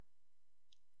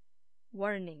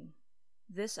Warning: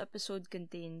 this episode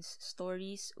contains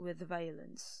stories with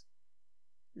violence.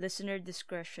 Listener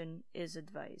discretion is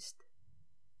advised.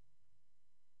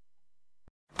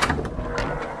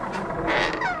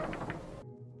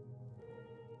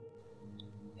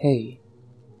 Hey,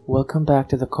 welcome back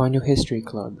to the Konyo History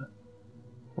Club.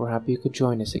 We're happy you could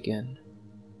join us again.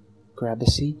 Grab a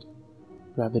seat,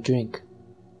 grab a drink,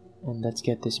 and let's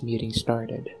get this meeting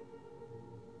started.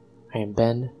 I am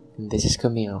Ben, and this is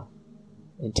Camille,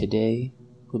 and today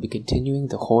we'll be continuing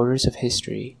the horrors of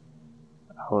history,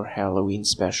 our Halloween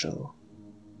special.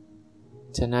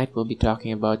 Tonight we'll be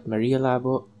talking about Maria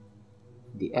Labo,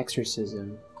 the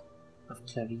exorcism of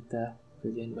Clarita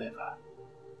Villanueva.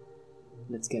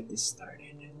 Let's get this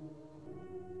started.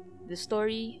 The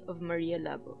story of Maria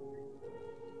Labo.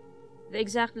 The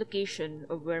exact location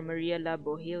of where Maria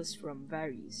Labo hails from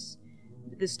varies,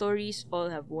 but the stories all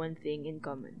have one thing in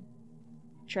common: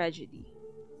 tragedy.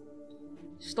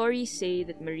 Stories say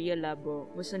that Maria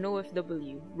Labo was an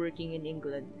OFW working in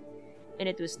England, and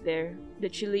it was there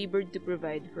that she labored to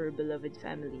provide for her beloved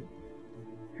family,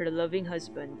 her loving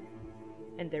husband,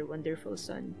 and their wonderful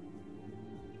son.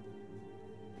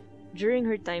 During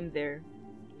her time there,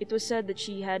 it was said that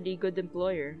she had a good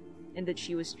employer and that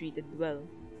she was treated well.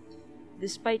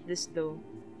 Despite this, though,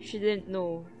 she didn't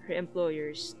know her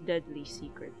employer's deadly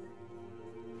secret.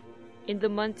 In the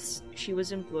months she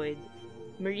was employed,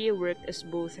 Maria worked as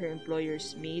both her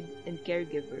employer's maid and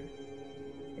caregiver,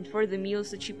 and for the meals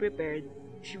that she prepared,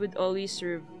 she would always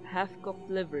serve half-cooked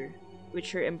liver,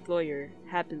 which her employer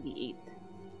happily ate.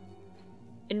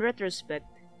 In retrospect,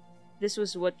 this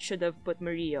was what should have put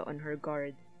Maria on her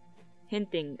guard,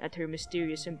 hinting at her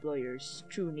mysterious employer's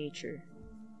true nature,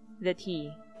 that he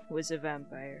was a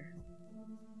vampire.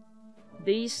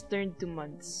 Days turned to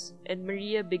months, and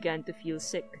Maria began to feel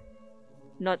sick,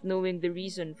 not knowing the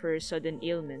reason for her sudden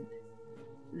ailment.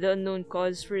 The unknown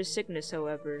cause for her sickness,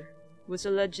 however, was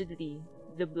allegedly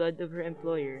the blood of her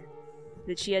employer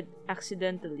that she had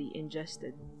accidentally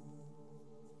ingested.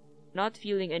 Not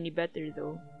feeling any better,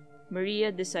 though,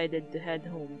 Maria decided to head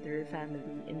home to her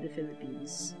family in the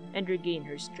Philippines and regain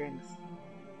her strength.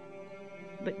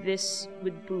 But this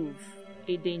would prove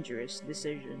a dangerous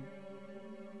decision.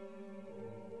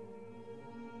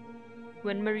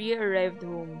 When Maria arrived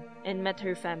home and met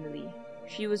her family,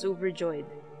 she was overjoyed,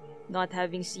 not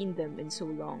having seen them in so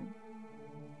long.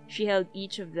 She held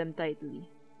each of them tightly,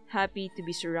 happy to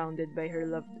be surrounded by her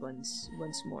loved ones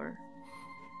once more.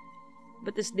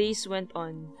 But as days went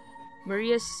on,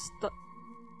 Maria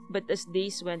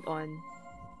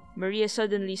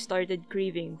suddenly started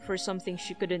craving for something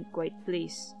she couldn't quite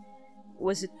place.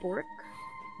 Was it pork?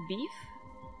 Beef?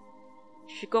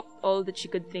 She cooked all that she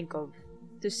could think of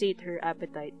to sate her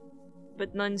appetite,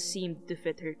 but none seemed to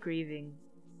fit her craving.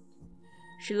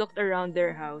 She looked around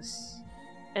their house,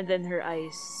 and then her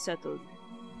eyes settled.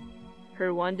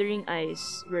 Her wandering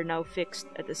eyes were now fixed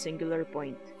at a singular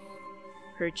point: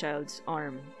 her child's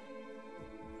arm.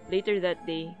 Later that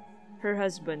day, her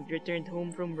husband returned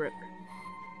home from work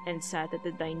and sat at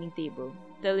the dining table,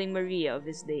 telling Maria of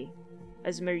his day,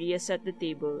 as Maria set the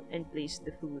table and placed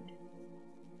the food.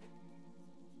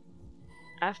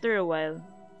 After a while,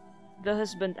 the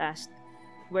husband asked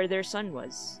where their son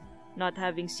was, not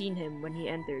having seen him when he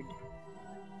entered.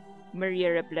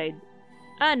 Maria replied,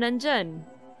 nandyan!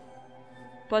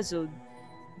 Puzzled,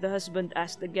 the husband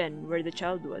asked again where the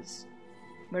child was.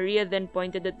 Maria then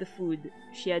pointed at the food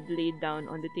she had laid down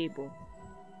on the table.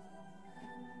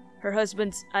 Her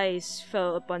husband's eyes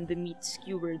fell upon the meat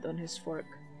skewered on his fork,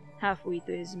 halfway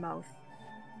to his mouth.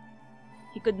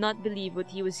 He could not believe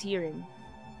what he was hearing.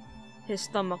 His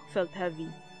stomach felt heavy.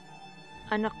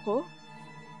 Anak ko?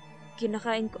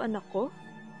 Kinakain ko anak ko?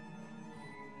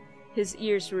 His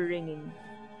ears were ringing,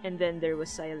 and then there was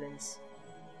silence.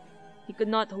 He could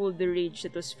not hold the rage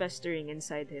that was festering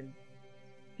inside him.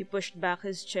 He pushed back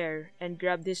his chair and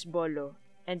grabbed his bolo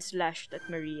and slashed at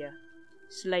Maria,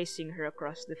 slicing her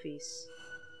across the face.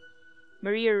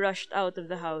 Maria rushed out of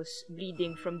the house,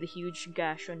 bleeding from the huge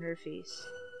gash on her face.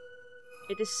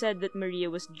 It is said that Maria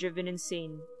was driven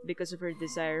insane because of her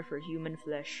desire for human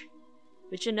flesh,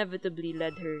 which inevitably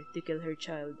led her to kill her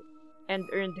child and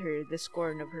earned her the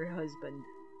scorn of her husband.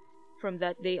 From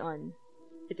that day on,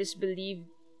 it is believed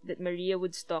that Maria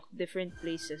would stalk different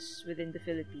places within the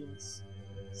Philippines,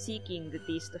 seeking the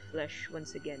taste of flesh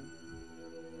once again.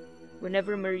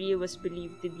 Whenever Maria was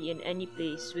believed to be in any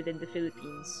place within the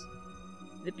Philippines,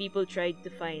 the people tried to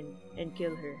find and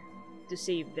kill her to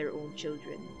save their own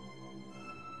children.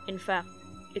 In fact,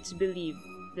 it's believed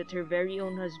that her very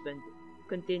own husband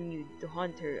continued to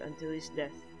haunt her until his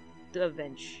death to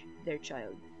avenge their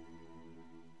child.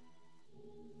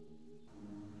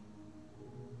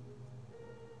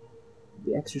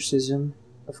 The Exorcism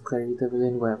of Clarita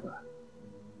Villanueva,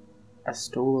 as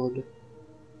told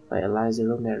by Eliza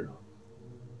Romero.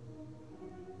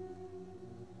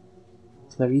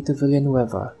 Clarita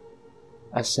Villanueva,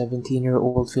 a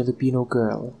 17-year-old Filipino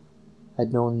girl,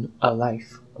 had known a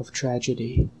life of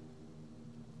tragedy.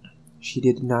 She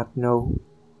did not know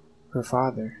her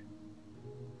father.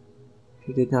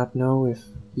 She did not know if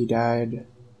he died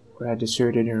or had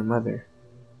deserted her mother.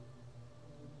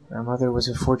 Her mother was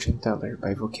a fortune teller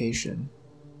by vocation.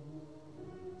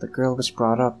 The girl was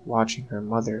brought up watching her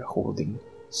mother holding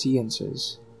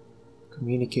seances,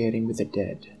 communicating with the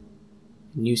dead,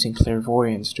 and using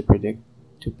clairvoyance to predict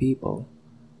to people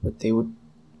what they would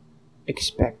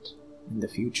expect in the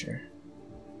future.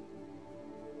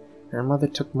 Her mother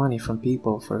took money from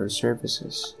people for her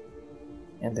services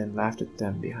and then laughed at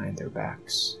them behind their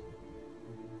backs.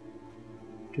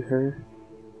 To her,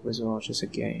 it was all just a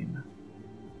game,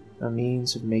 a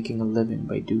means of making a living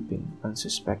by duping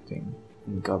unsuspecting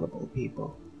and gullible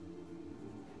people.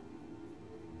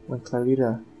 When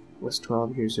Clarita was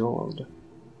 12 years old,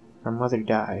 her mother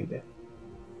died.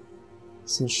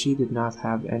 Since she did not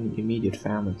have any immediate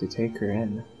family to take her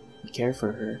in and care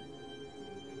for her,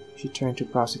 she turned to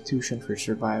prostitution for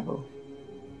survival.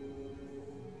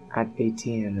 At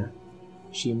 18,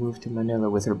 she moved to Manila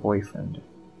with her boyfriend,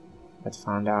 but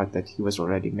found out that he was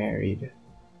already married,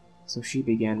 so she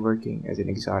began working as an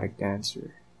exotic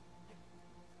dancer.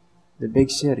 The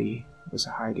big city was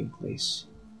a hiding place,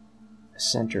 a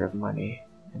center of money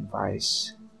and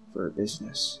vice for her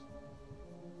business.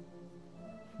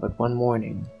 But one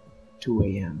morning, 2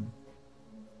 a.m.,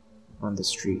 on the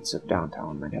streets of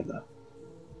downtown Manila,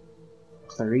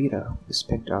 Clarita was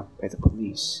picked up by the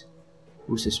police,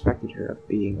 who suspected her of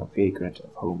being a vagrant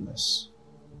of homeless.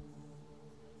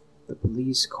 The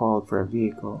police called for a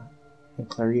vehicle, and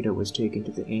Clarita was taken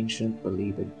to the ancient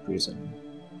Bilibid prison,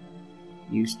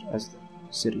 used as the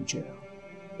city jail.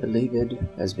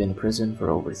 Bilibid has been a prison for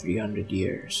over 300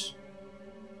 years.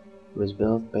 It was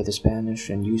built by the Spanish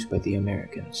and used by the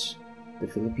Americans, the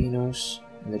Filipinos,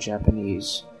 and the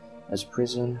Japanese as a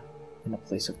prison and a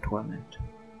place of torment.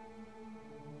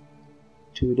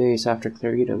 2 days after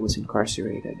Clarita was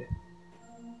incarcerated,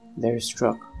 there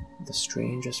struck the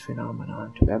strangest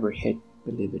phenomenon to ever hit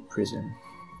Bilibid prison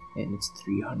in its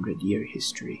 300-year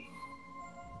history.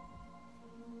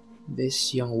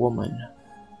 This young woman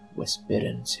was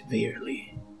bitten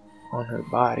severely on her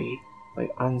body by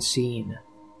unseen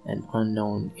and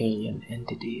unknown alien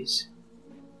entities.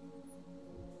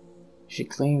 She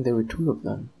claimed there were 2 of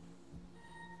them,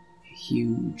 a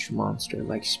huge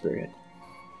monster-like spirit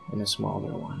and a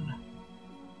smaller one.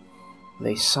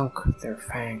 They sunk their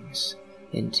fangs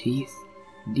and teeth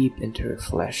deep into her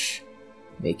flesh,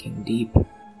 making deep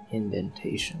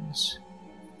indentations.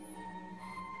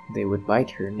 They would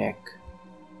bite her neck,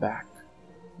 back,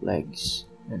 legs,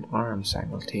 and arms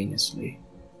simultaneously.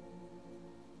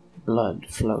 Blood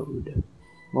flowed,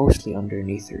 mostly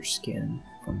underneath her skin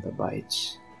from the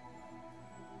bites.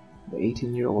 The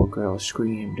 18-year-old girl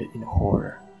screamed in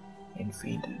horror and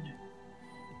fainted.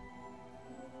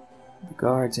 The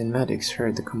guards and medics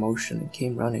heard the commotion and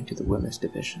came running to the women's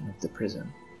division of the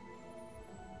prison.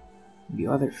 The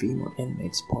other female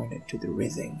inmates pointed to the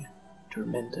writhing,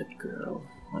 tormented girl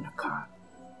on a cot.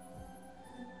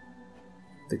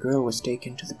 The girl was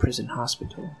taken to the prison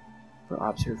hospital for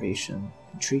observation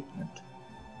and treatment,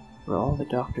 where all the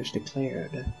doctors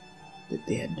declared that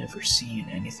they had never seen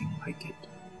anything like it.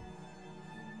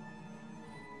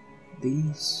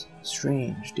 These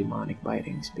strange demonic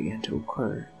bitings began to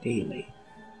occur daily,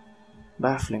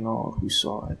 baffling all who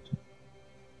saw it.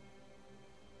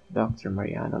 Dr.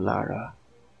 Mariana Lara,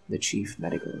 the chief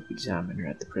medical examiner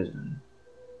at the prison,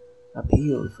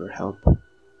 appealed for help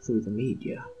through the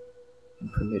media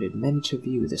and permitted many to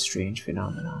view the strange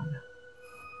phenomenon.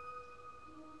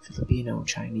 Filipino,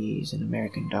 Chinese, and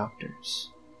American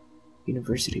doctors,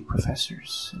 university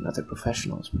professors, and other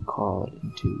professionals were called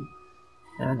in to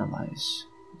analyze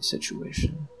the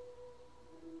situation.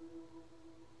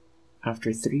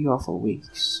 After 3 awful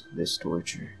weeks of this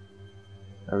torture,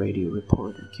 a radio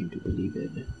reporter came to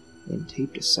Bilibid and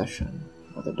taped a session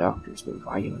while the doctors were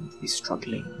violently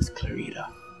struggling with Clarita.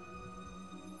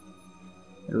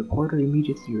 The reporter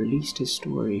immediately released his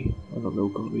story on the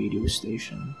local radio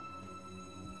station,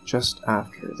 just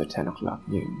after the 10 o'clock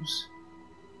news.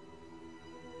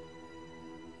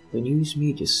 The news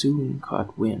media soon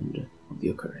caught wind of the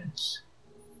occurrence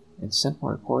and sent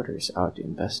more reporters out to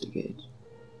investigate.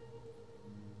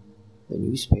 The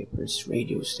newspapers,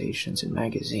 radio stations, and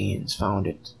magazines found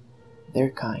it their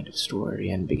kind of story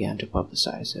and began to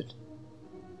publicize it.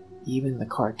 Even the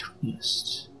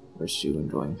cartoonists were soon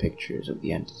drawing pictures of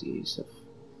the entities of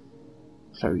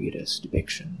Clarita's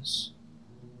depictions.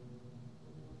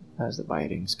 As the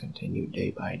bitings continued day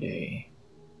by day,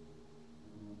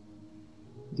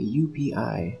 the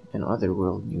UPI and other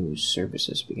world news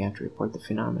services began to report the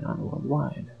phenomenon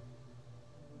worldwide.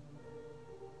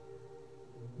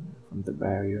 From the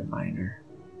Barrier Minor,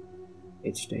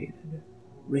 it stated,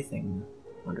 "Writhing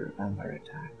under a vampire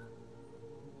attack.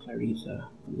 Clarita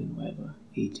Villanueva,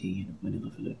 18, of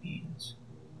Manila, Philippines,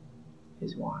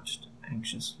 is watched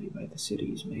anxiously by the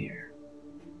city's mayor.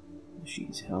 She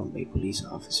is held by a police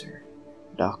officer,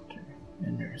 doctor,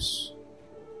 and nurse."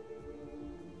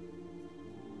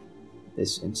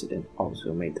 This incident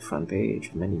also made the front page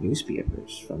of many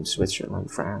newspapers from Switzerland,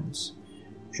 France,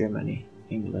 Germany,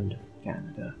 England,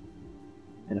 Canada,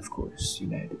 and of course, the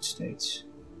United States.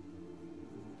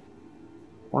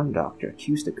 One doctor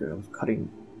accused the girl of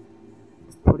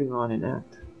putting on an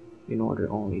act in order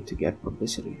only to get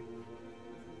publicity.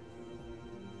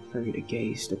 Clarita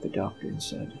gazed at the doctor and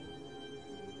said,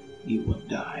 "You will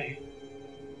die."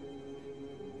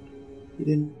 He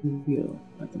didn't feel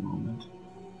at the moment,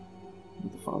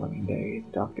 but the following day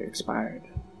the doctor expired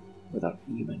without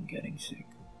even getting sick.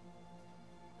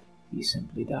 He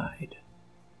simply died.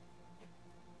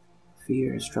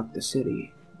 Fear struck the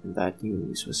city, and that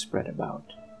news was spread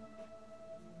about.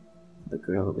 The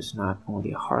girl was not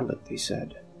only a harlot, they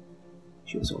said,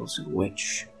 she was also a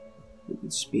witch who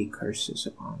could speak curses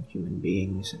upon human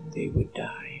beings and they would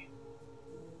die.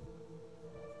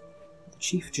 The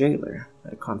chief jailer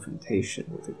had a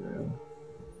confrontation with the girl.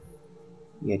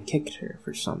 He had kicked her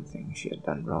for something she had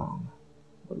done wrong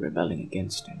while rebelling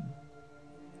against him.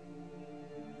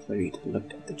 Clarita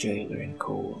looked at the jailer in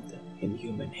cold,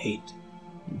 inhuman hate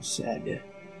and said,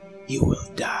 "You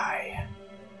will die."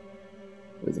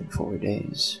 Within 4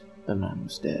 days, the man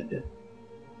was dead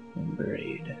and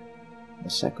buried, the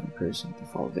second person to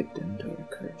fall victim to her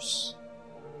curse.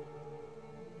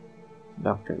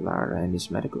 Dr. Lara and his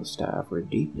medical staff were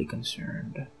deeply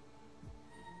concerned.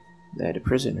 They had a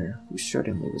prisoner who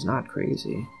certainly was not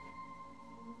crazy,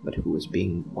 but who was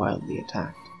being wildly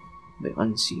attacked by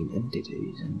unseen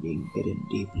entities and being bitten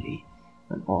deeply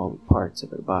on all parts of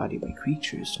her body by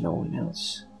creatures no one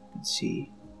else could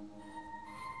see.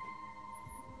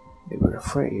 They were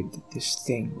afraid that this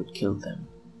thing would kill them,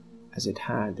 as it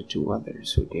had the 2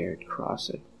 others who dared cross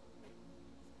it.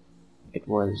 It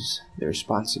was their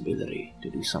responsibility to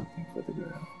do something for the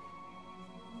girl.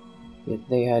 Yet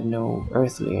they had no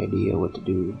earthly idea what to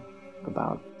do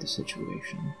about the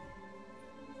situation.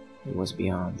 It was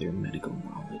beyond their medical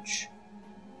knowledge.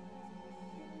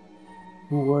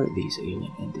 Who were these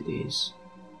alien entities?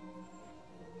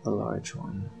 The large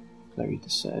one, Clarita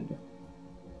said,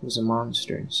 was a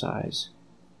monster in size.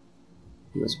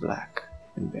 He was black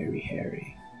and very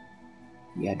hairy.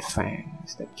 He had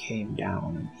fangs that came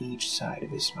down on each side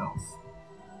of his mouth,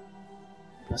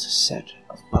 plus a set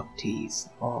of buck teeth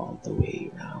all the way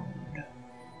round.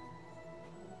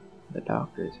 The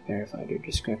doctors verified her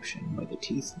description by the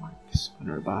teeth marks on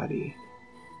her body.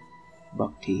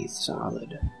 Buck teeth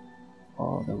solid,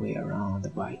 all the way around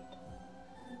the bite,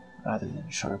 rather than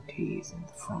sharp teeth in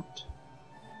the front.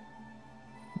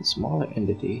 The smaller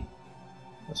entity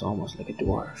was almost like a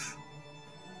dwarf.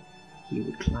 He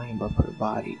would climb up her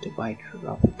body to bite her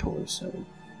upper torso.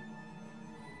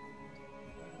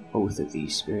 Both of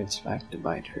these spirits liked to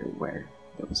bite her where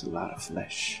there was a lot of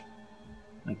flesh,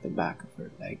 like the back of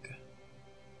her leg,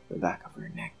 the back of her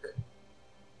neck,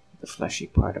 the fleshy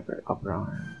part of her upper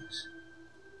arms.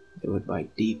 They would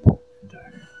bite deep into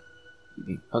her,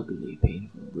 leaving ugly,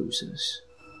 painful bruises.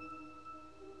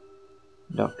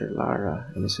 Dr. Lara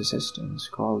and his assistants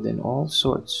called in all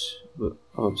sorts of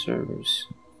observers,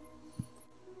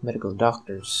 medical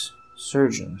doctors,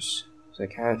 surgeons,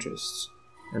 psychiatrists,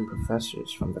 and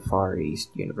professors from the Far East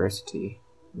University.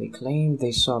 They claimed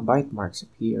they saw bite marks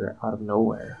appear out of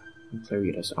nowhere on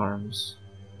Clarita's arms.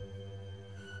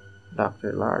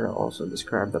 Dr. Lara also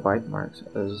described the bite marks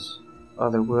as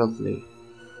otherworldly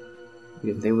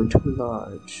because they were too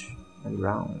large and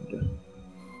round.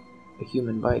 A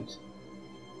human bite,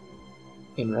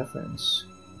 in reference,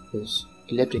 is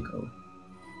elliptical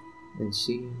and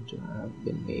seemed to have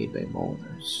been made by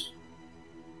molars.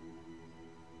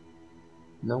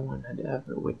 No one had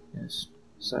ever witnessed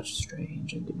such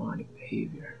strange and demonic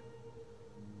behavior,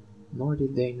 nor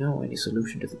did they know any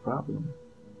solution to the problem.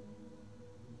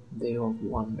 They all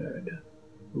wondered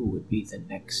who would be the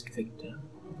next victim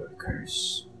of her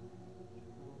curse.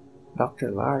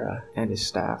 Dr. Lara and his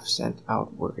staff sent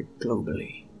out word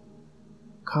globally,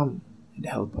 "Come and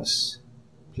help us.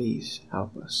 Please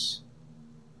help us."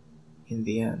 In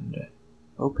the end,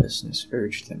 Hopelessness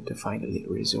urged them to finally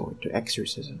resort to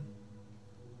exorcism.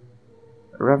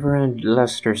 Reverend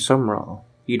Lester Sumrall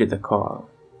heeded the call.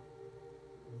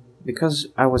 Because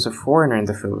I was a foreigner in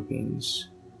the Philippines,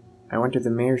 I went to the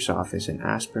mayor's office and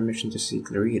asked permission to see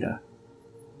Clarita.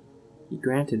 He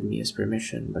granted me his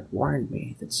permission, but warned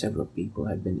me that several people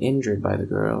had been injured by the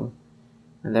girl,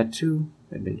 and that 2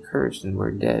 had been cursed and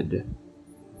were dead.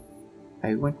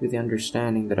 I went with the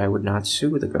understanding that I would not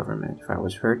sue the government if I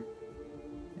was hurt,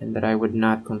 and that I would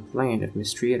not complain if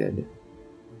mistreated.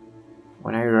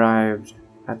 When I arrived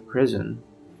at prison,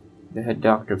 the head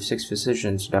doctor of 6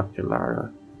 physicians, Dr.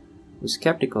 Lara, was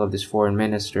skeptical of this foreign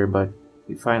minister, but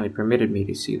he finally permitted me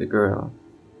to see the girl.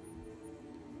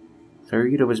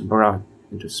 Clarita was brought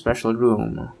into a special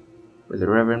room where the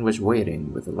Reverend was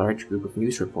waiting with a large group of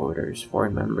news reporters,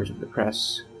 foreign members of the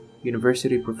press,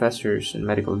 university professors, and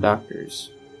medical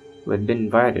doctors who had been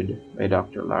invited by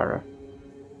Dr. Lara.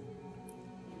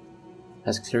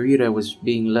 As Clarita was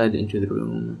being led into the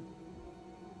room,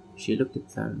 she looked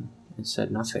at them and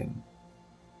said nothing.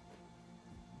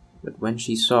 But when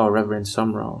she saw Reverend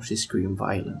Sumrall, she screamed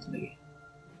violently,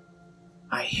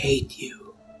 "I hate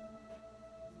you!"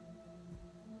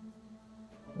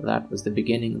 That was the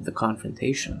beginning of the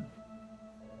confrontation.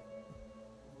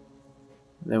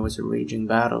 There was a raging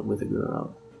battle with the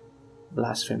girl,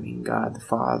 blaspheming God the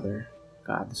Father,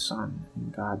 God the Son,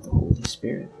 and God the Holy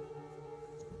Spirit.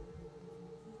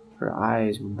 Her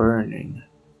eyes were burning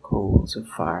coals of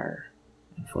fire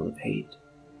and full of hate.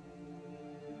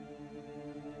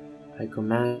 I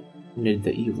commanded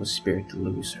the evil spirit to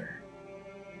loose her.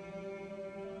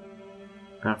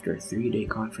 After a 3-day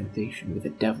confrontation with the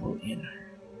devil in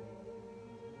her,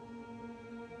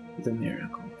 the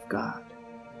miracle of God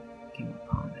came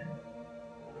upon her.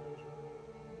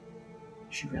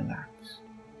 She relaxed,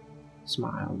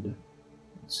 smiled, and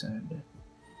said,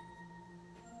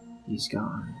 "He's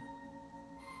gone,"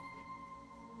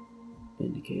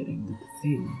 indicating that the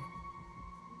thing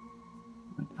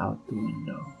went out the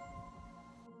window.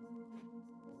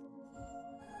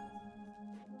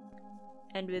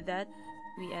 And with that,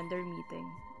 we end our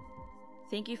meeting.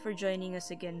 Thank you for joining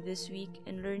us again this week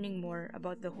and learning more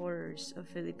about the horrors of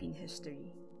Philippine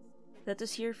history. Let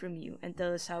us hear from you and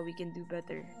tell us how we can do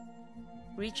better.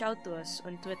 Reach out to us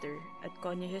on Twitter at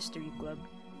Konya History Club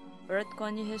or at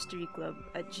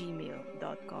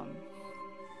konyahistoryclub@gmail.com.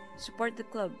 Support the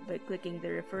club by clicking the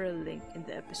referral link in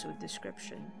the episode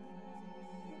description.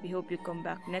 We hope you come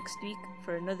back next week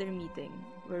for another meeting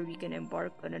where we can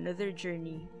embark on another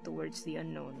journey towards the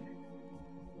unknown.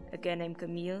 Again, I'm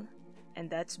Camille, and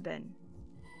that's Ben,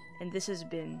 and this has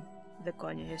been the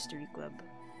Konya History Club.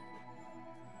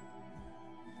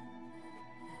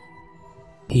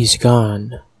 He's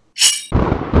gone.